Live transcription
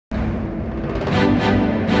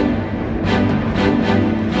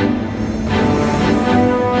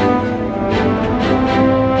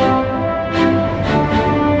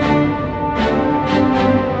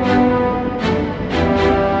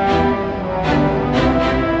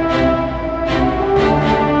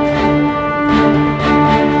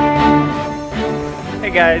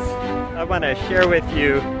guys, I want to share with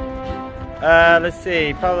you, let's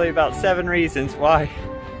see, probably about 7 reasons why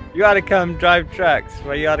you ought to come drive trucks,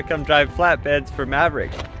 why you ought to come drive flatbeds for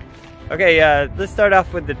Maverick. Okay, let's start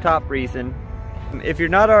off with the top reason. If you're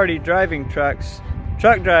not already driving trucks,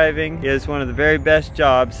 truck driving is one of the very best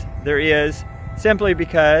jobs there is, simply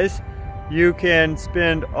because you can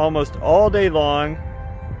spend almost all day long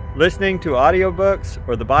listening to audiobooks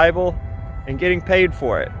or the Bible and getting paid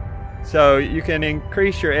for it. So you can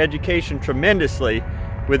increase your education tremendously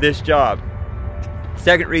with this job.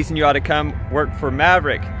 Second reason you ought to come work for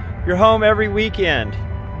Maverick. You're home every weekend.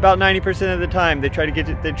 About 90% of the time they try to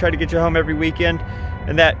get you home every weekend,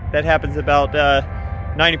 and that happens about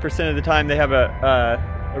 90% of the time. They have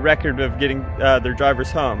a record of getting their drivers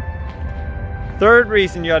home. Third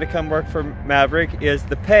reason you ought to come work for Maverick is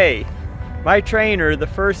the pay. My trainer, the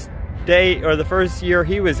first day or the first year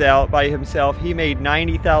he was out by himself, he made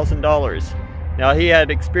 $90,000. Now he had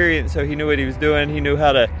experience, so he knew what he was doing. He knew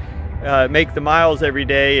how to make the miles every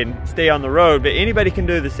day and stay on the road. But anybody can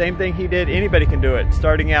do the same thing he did. Anybody can do it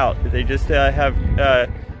starting out. They just are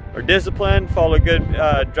disciplined, follow good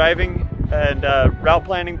driving and route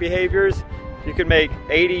planning behaviors. You can make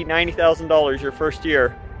 $80,000, $90,000 your first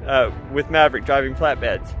year with Maverick driving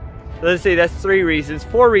flatbeds. So let's see, that's 3 reasons.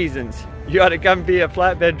 4 reasons you ought to come be a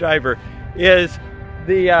flatbed driver is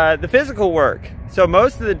the physical work. So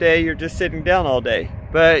most of the day you're just sitting down all day,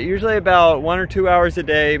 but usually about 1 or 2 hours a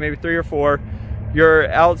day, maybe 3 or 4, you're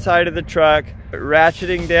outside of the truck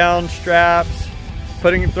ratcheting down straps,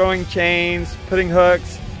 throwing chains, putting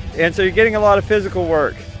hooks, and so you're getting a lot of physical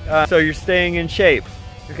work. So you're staying in shape.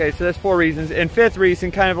 Okay, so that's 4 reasons. And 5th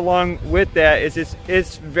reason, kind of along with that, is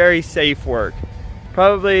it's very safe work.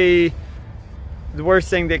 Probably the worst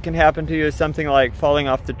thing that can happen to you is something like falling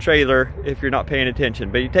off the trailer if you're not paying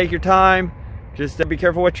attention. But you take your time, just be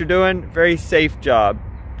careful what you're doing. Very safe job.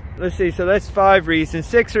 Let's see, so that's 5 reasons.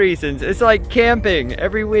 6 reasons, it's like camping.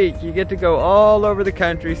 Every week you get to go all over the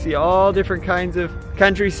country, see all different kinds of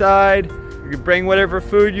countryside. You can bring whatever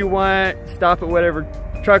food you want, stop at whatever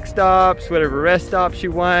truck stops, whatever rest stops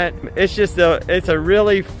you want. It's just it's a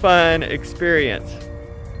really fun experience.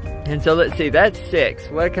 And so let's see, that's 6.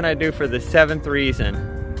 What can I do for the 7th reason?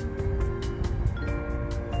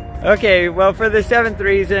 Okay, well, for the 7th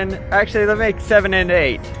reason, actually let's make 7 and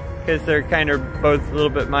 8, because they're kind of both a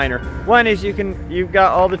little bit minor. One is you've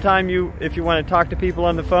got all the time if you want to talk to people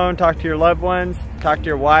on the phone, talk to your loved ones, talk to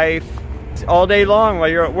your wife. All day long while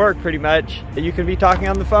you're at work, pretty much, you can be talking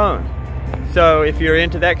on the phone. So if you're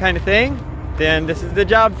into that kind of thing, then this is the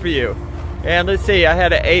job for you. And let's see, I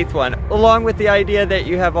had an 8th one. Along with the idea that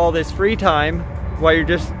you have all this free time while you're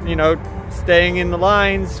just, staying in the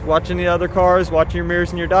lines, watching the other cars, watching your mirrors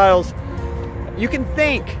and your dials, you can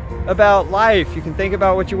think about life. You can think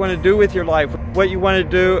about what you want to do with your life, what you want to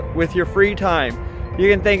do with your free time. You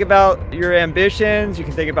can think about your ambitions. You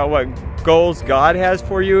can think about what goals God has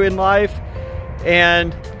for you in life.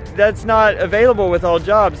 And that's not available with all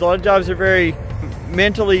jobs. A lot of jobs are very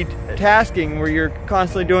mentally tasking, where you're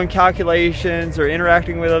constantly doing calculations or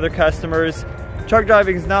interacting with other customers. Truck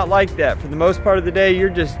driving is not like that. For the most part of the day, you're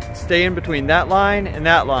just staying between that line and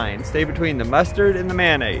that line. Stay between the mustard and the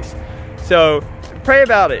mayonnaise. So pray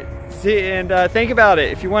about it. See, and think about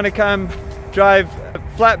it. If you want to come drive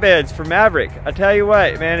flatbeds for Maverick, I tell you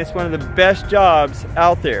what, man, it's one of the best jobs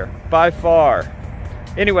out there by far.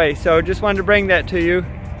 Anyway, so just wanted to bring that to you,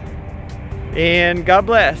 and God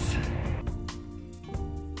bless.